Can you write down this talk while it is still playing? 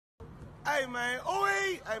Hey man,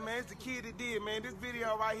 hey man, it's the kid that did, man. This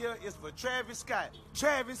video right here is for Travis Scott.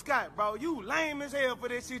 Travis Scott, bro, you lame as hell for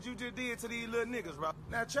that shit you just did to these little niggas, bro.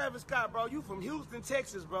 Now, Travis Scott, bro, you from Houston,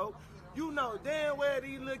 Texas, bro. You know damn well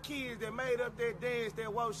these little kids that made up that dance,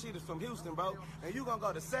 that woke shit is from Houston, bro. And you gonna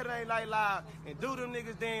go to Saturday Night Live and do them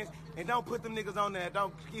niggas dance and don't put them niggas on there and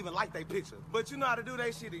don't even like they picture. But you know how to do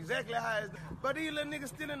that shit exactly how it's done. But these little niggas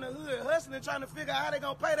still in the hood hustling, trying to figure out how they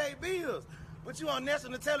gonna pay their bills. But you on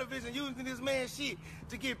national television using this man's shit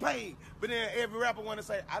to get paid. But then every rapper want to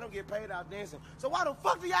say, I don't get paid out dancing. So why the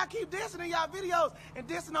fuck do y'all keep dancing in y'all videos and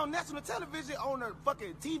dancing on national television on a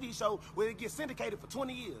fucking TV show where it gets syndicated for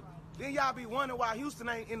 20 years? Then y'all be wondering why Houston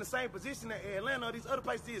ain't in the same position that Atlanta or these other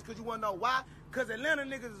places is, because you want to know why? Because Atlanta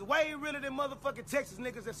niggas is way realer than motherfucking Texas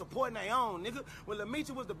niggas that supporting their own, nigga. When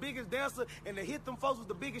Lamicha was the biggest dancer and the Hit Them Folks was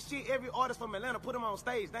the biggest shit, every artist from Atlanta put them on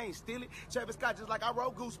stage. They ain't steal it. Travis Scott, just like I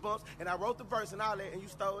wrote Goosebumps and I wrote the verse and all that, and you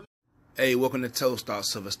stole it. Hey, welcome to Toast Star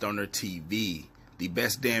Silver Stoner TV, the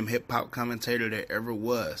best damn hip-hop commentator there ever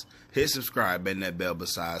was. Hit subscribe and that bell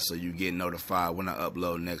beside so you get notified when I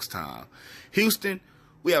upload next time. Houston,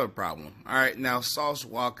 we have a problem. All right, now Sauce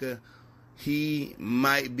Walka, he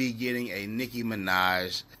might be getting a Nicki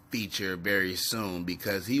Minaj feature very soon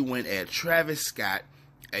because he went at Travis Scott,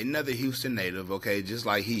 another Houston native, okay, just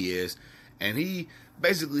like he is, and he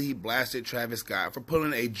blasted Travis Scott for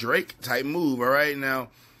pulling a Drake type move. All right, now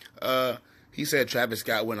he said Travis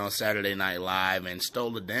Scott went on Saturday Night Live and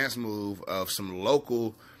stole a dance move of some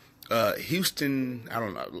local Houston, I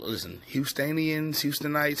don't know, listen,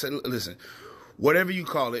 Houstonites, listen, whatever you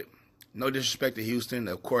call it. No disrespect to Houston.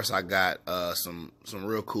 Of course, I got some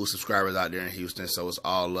real cool subscribers out there in Houston, so it's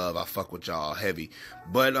all love. I fuck with y'all heavy.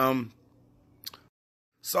 But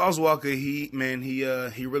Sauce Walka, he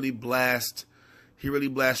really blast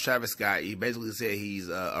Travis Scott. He basically said he's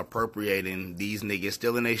appropriating these niggas,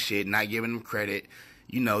 stealing their shit, not giving them credit.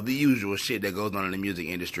 You know, the usual shit that goes on in the music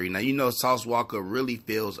industry. Now, you know, Sauce Walka really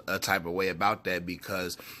feels a type of way about that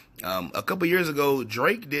because a couple years ago,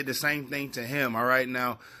 Drake did the same thing to him. All right,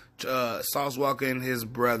 now Sauce Walka and his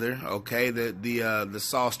brother, okay, the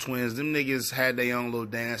Sauce twins, them niggas had their own little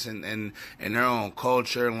dance and their own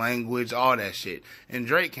culture, language, all that shit. And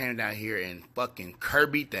Drake came down here and fucking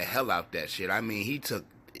Kirby'd the hell out that shit. I mean, he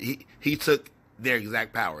took their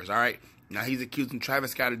exact powers. All right, now he's accusing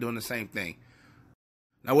Travis Scott of doing the same thing.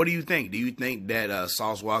 Now, what do you think? Do you think that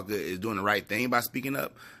Sauce Walka is doing the right thing by speaking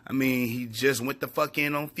up? I mean, he just went the fuck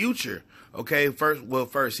in on Future. Okay, first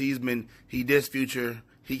he dissed Future.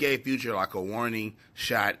 He gave Future like a warning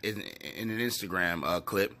shot in an Instagram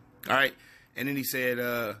clip. All right, and then he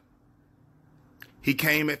said he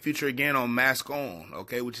came at Future again on Mask On.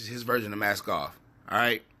 Okay, which is his version of Mask Off. All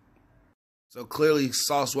right. So clearly,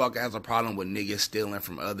 Sauce Walka has a problem with niggas stealing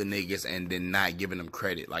from other niggas and then not giving them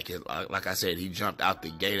credit. Like I said, he jumped out the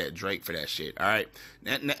gate at Drake for that shit. All right,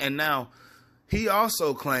 and now he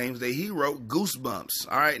also claims that he wrote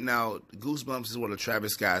Goosebumps. All right, now Goosebumps is one of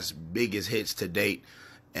Travis Scott's biggest hits to date,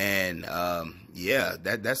 and yeah,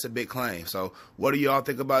 that's a big claim. So what do y'all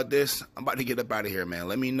think about this? I'm about to get up out of here, man.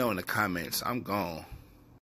 Let me know in the comments. I'm gone.